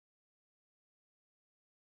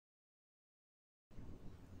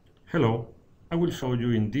Hello, I will show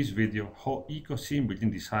you in this video how AECOsim Building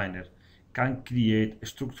Designer can create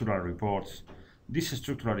structural reports. These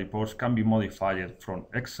structural reports can be modified from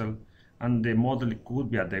Excel and the model could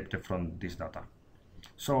be adapted from this data.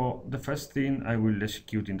 So the first thing I will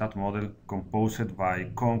execute in that model, composed by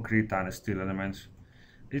concrete and steel elements,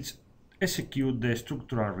 is execute the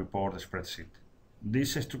structural report spreadsheet.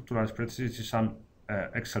 This structural spreadsheet is an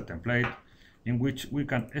Excel template in which we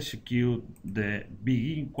can execute the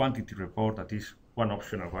begin quantity report, that is one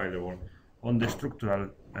option available on the structural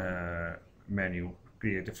menu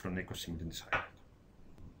created from AECOsim Designer.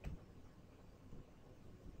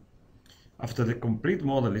 After the complete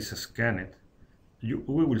model is scanned, we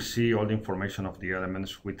will see all the information of the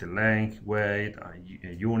elements with the length, weight,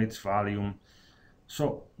 units, volume.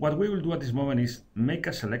 So what we will do at this moment is make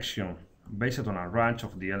a selection based on a range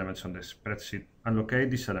of the elements on the spreadsheet and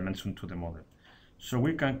locate these elements into the model. So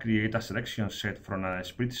we can create a selection set from a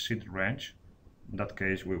spreadsheet range. In that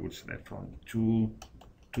case, we will select from 2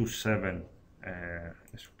 to 7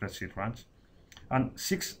 spreadsheet range. And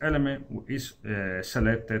 6 element is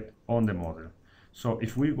selected on the model. So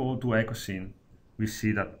if we go to AECOsim, we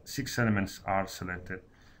see that 6 elements are selected,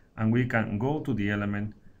 and we can go to the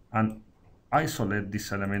element and isolate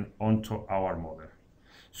this element onto our model.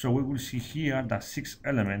 So we will see here that 6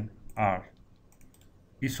 elements are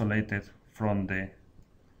isolated from the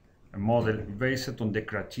model based on the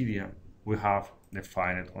criteria we have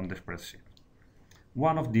defined on the spreadsheet.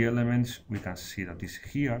 One of the elements we can see that is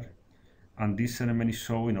here, and this element is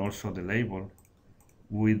showing also the label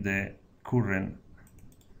with the current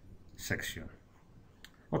section.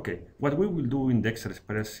 Okay, what we will do in the Excel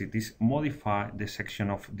spreadsheet is modify the section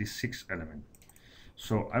of these 6 elements.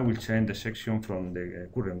 So I will change the section from the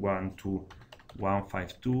current one to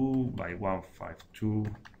 152 by 152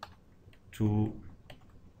 to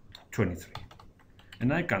 23.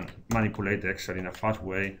 And I can manipulate the Excel in a fast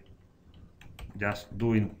way, just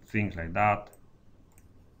doing things like that.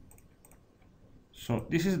 So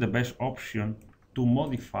this is the best option to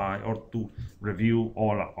modify or to review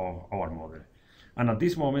all of our model. And at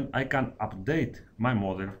this moment, I can update my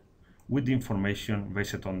model with the information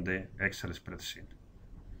based on the Excel spreadsheet.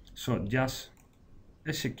 So just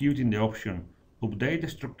executing the option update the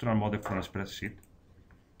structural model from a spreadsheet,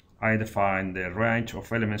 I define the range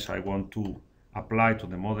of elements I want to apply to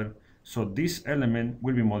the model. So this element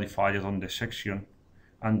will be modified on the section,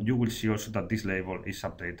 and you will see also that this label is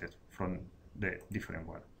updated from the different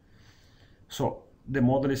one. So the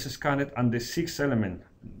model is scanned and the 6 element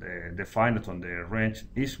defined on the range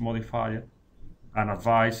is modified, and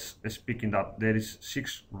advice speaking that there is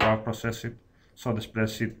 6 rows processed. So the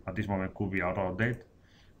spreadsheet at this moment could be out of date,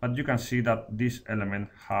 but you can see that this element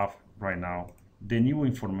have right now the new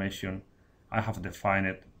information I have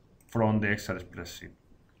defined from the Excel spreadsheet.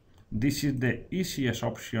 This is the easiest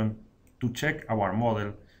option to check our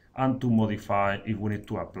model and to modify if we need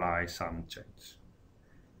to apply some change.